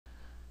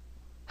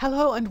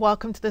Hello and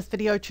welcome to this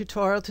video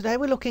tutorial. Today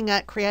we're looking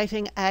at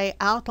creating an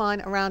outline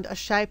around a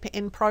shape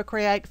in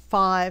Procreate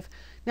 5.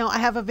 Now I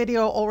have a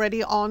video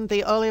already on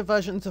the earlier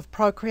versions of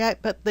Procreate,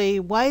 but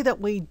the way that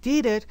we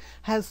did it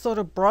has sort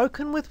of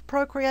broken with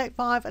Procreate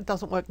 5. It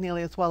doesn't work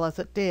nearly as well as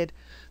it did.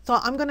 So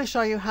I'm going to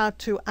show you how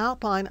to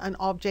outline an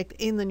object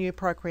in the new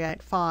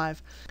Procreate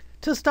 5.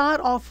 To start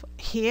off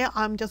here,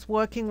 I'm just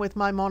working with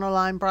my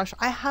monoline brush.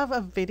 I have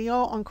a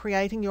video on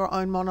creating your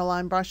own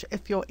monoline brush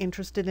if you're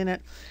interested in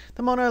it.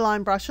 The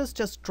monoline brushes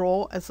just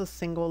draw as a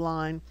single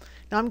line.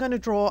 Now I'm going to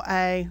draw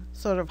a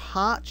sort of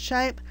heart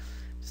shape.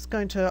 Just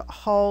going to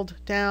hold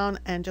down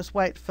and just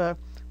wait for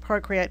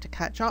Procreate to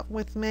catch up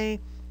with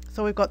me.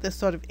 So we've got this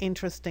sort of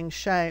interesting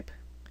shape.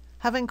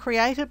 Having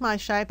created my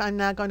shape, I'm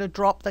now going to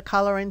drop the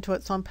color into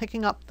it. So I'm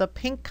picking up the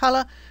pink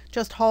color,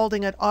 just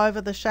holding it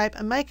over the shape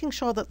and making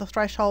sure that the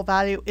threshold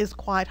value is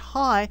quite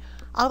high.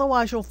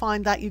 Otherwise, you'll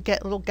find that you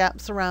get little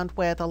gaps around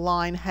where the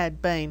line had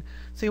been.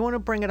 So you want to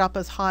bring it up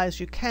as high as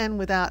you can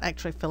without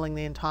actually filling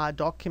the entire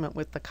document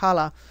with the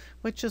color,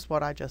 which is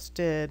what I just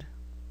did.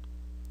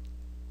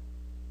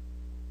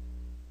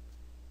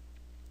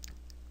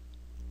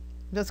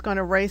 I'm just going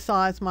to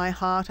resize my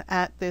heart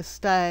at this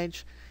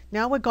stage.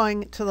 Now we're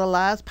going to the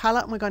layers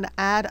palette and we're going to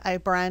add a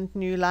brand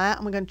new layer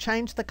and we're going to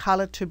change the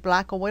color to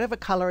black or whatever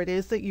color it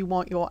is that you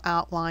want your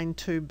outline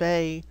to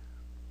be.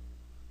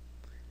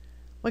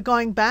 We're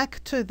going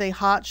back to the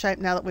heart shape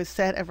now that we've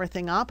set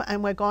everything up,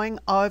 and we're going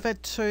over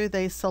to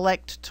the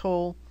select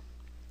tool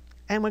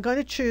and we're going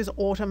to choose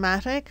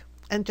automatic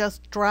and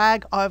just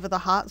drag over the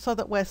heart so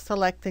that we're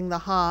selecting the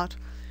heart.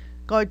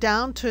 Go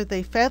down to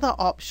the feather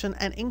option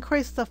and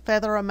increase the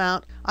feather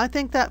amount. I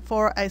think that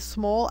for a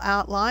small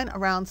outline,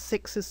 around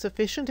 6 is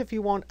sufficient. If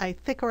you want a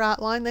thicker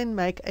outline, then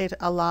make it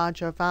a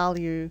larger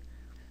value.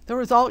 The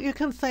result you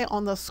can see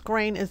on the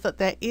screen is that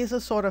there is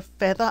a sort of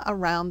feather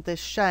around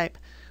this shape.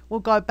 We'll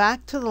go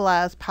back to the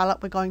layers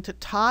palette. We're going to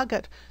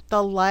target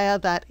the layer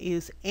that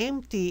is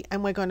empty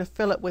and we're going to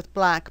fill it with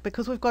black.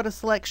 Because we've got a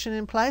selection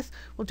in place,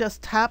 we'll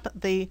just tap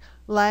the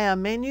layer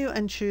menu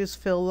and choose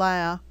fill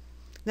layer.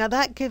 Now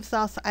that gives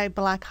us a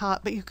black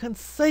heart, but you can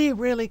see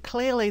really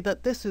clearly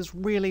that this is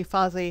really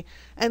fuzzy,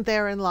 and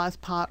therein lies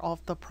part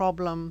of the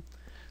problem.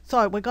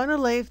 So we're going to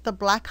leave the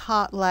black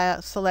heart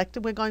layer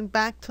selected. We're going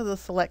back to the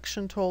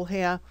selection tool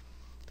here.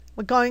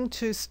 We're going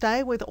to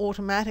stay with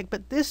automatic,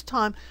 but this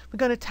time we're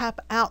going to tap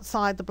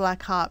outside the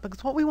black heart,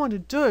 because what we want to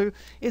do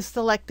is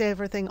select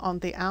everything on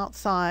the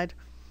outside.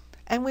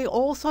 And we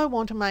also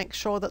want to make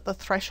sure that the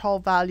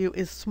threshold value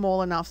is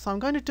small enough. So I'm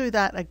going to do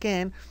that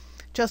again.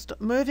 Just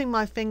moving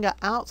my finger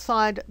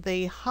outside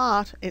the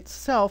heart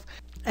itself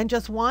and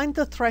just wind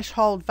the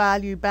threshold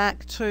value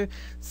back to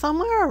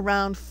somewhere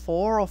around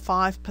 4 or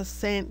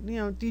 5%. You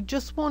know, you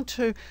just want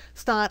to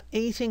start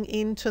eating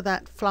into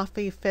that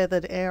fluffy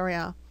feathered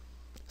area.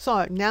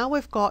 So now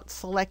we've got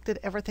selected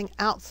everything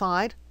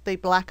outside the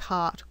black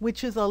heart,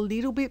 which is a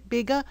little bit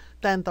bigger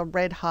than the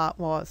red heart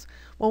was.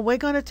 Well, we're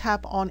going to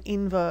tap on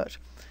invert.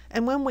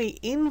 And when we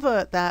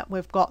invert that,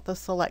 we've got the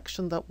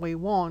selection that we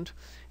want.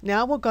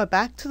 Now we'll go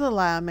back to the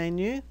layer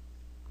menu,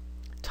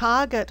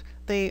 target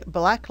the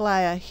black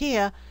layer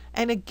here,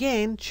 and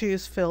again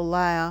choose fill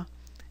layer.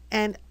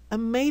 And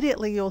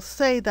immediately you'll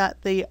see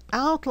that the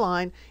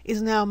outline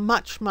is now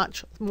much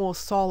more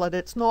solid.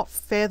 It's not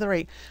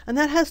feathery. And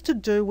that has to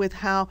do with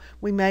how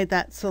we made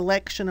that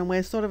selection, and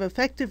we're sort of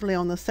effectively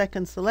on the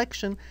second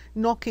selection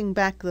knocking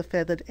back the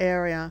feathered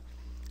area.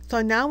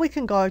 So now we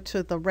can go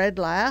to the red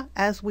layer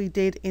as we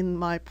did in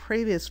my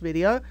previous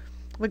video.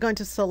 We're going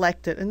to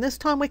select it, and this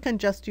time we can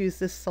just use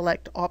this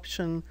select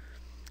option.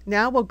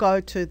 Now we'll go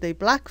to the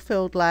black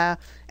filled layer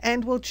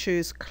and we'll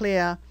choose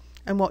clear.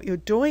 And what you're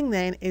doing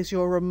then is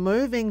you're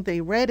removing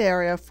the red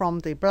area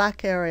from the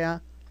black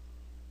area.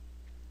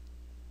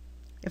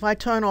 If I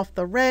turn off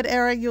the red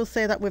area, you'll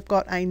see that we've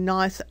got a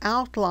nice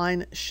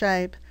outline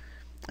shape.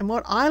 And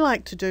what I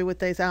like to do with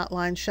these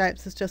outline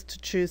shapes is just to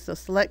choose the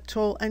select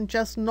tool and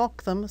just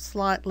knock them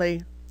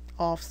slightly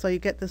off. So you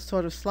get this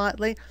sort of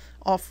slightly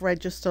off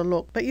register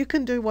look. But you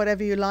can do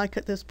whatever you like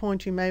at this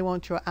point. You may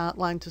want your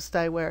outline to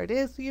stay where it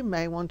is. You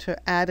may want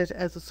to add it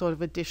as a sort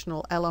of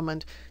additional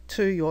element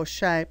to your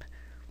shape.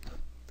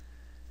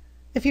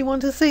 If you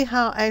want to see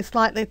how a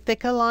slightly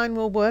thicker line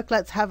will work,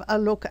 let's have a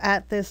look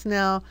at this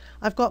now.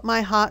 I've got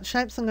my heart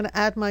shape, so I'm going to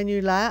add my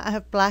new layer. I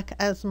have black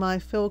as my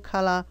fill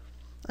color.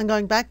 I'm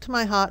going back to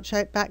my heart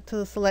shape, back to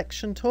the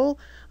selection tool.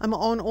 I'm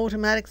on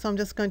automatic, so I'm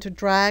just going to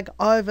drag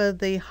over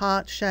the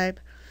heart shape.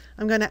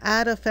 I'm going to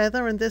add a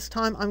feather, and this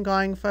time I'm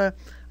going for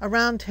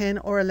around 10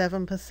 or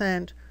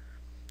 11%.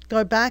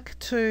 Go back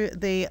to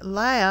the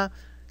layer,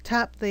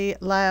 tap the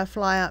layer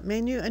flyout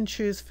menu and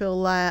choose fill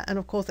layer, and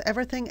of course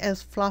everything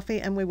is fluffy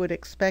and we would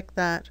expect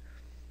that.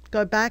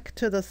 Go back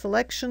to the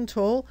selection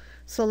tool,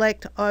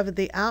 select over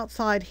the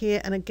outside here,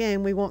 and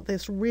again we want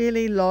this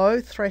really low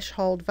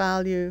threshold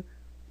value.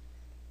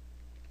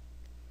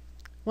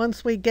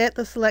 Once we get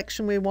the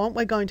selection we want,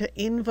 we're going to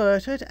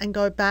invert it and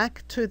go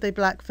back to the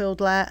black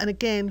filled layer and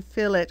again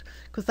fill it,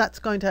 because that's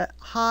going to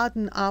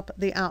harden up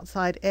the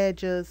outside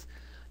edges.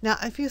 Now,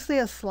 if you see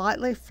a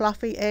slightly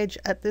fluffy edge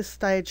at this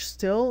stage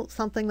still,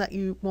 something that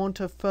you want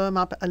to firm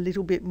up a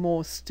little bit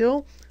more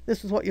still,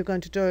 this is what you're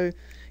going to do.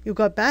 You'll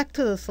go back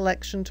to the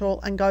selection tool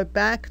and go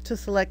back to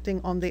selecting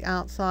on the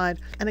outside.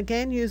 And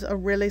again, use a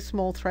really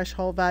small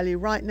threshold value.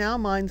 Right now,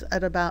 mine's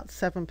at about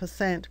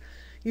 7%.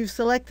 You've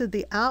selected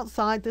the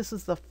outside, this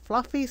is the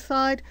fluffy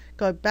side,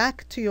 go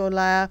back to your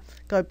layer,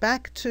 go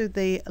back to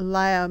the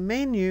layer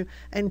menu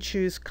and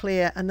choose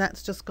clear, and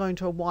that's just going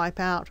to wipe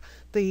out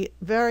the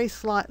very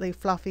slightly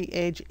fluffy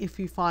edge if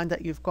you find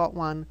that you've got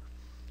one.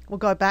 We'll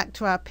go back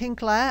to our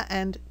pink layer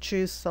and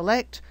choose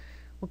select.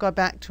 We'll go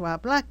back to our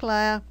black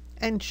layer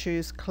and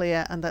choose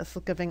clear, and that's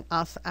giving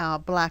us our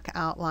black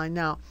outline.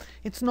 Now,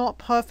 it's not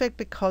perfect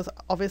because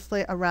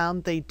obviously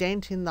around the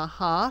dent in the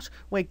heart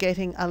we're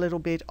getting a little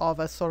bit of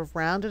a sort of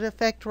rounded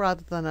effect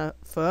rather than a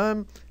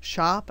firm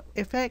sharp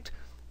effect,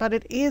 but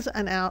it is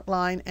an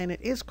outline and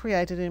it is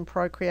created in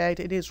Procreate,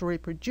 it is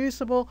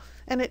reproducible,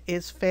 and it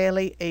is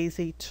fairly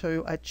easy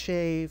to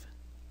achieve.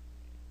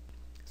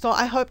 So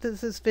I hope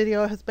that this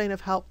video has been of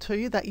help to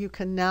you, that you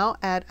can now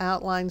add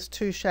outlines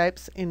to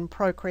shapes in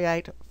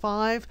Procreate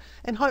 5,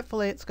 and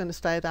hopefully it's going to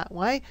stay that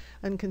way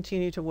and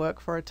continue to work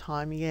for a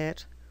time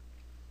yet.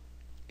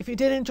 If you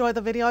did enjoy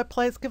the video,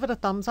 please give it a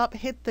thumbs up,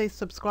 hit the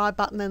subscribe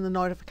button and the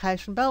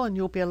notification bell, and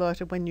you'll be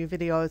alerted when new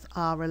videos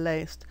are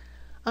released.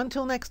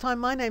 Until next time,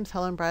 my name's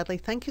Helen Bradley.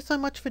 Thank you so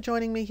much for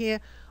joining me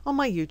here on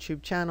my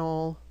YouTube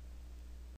channel.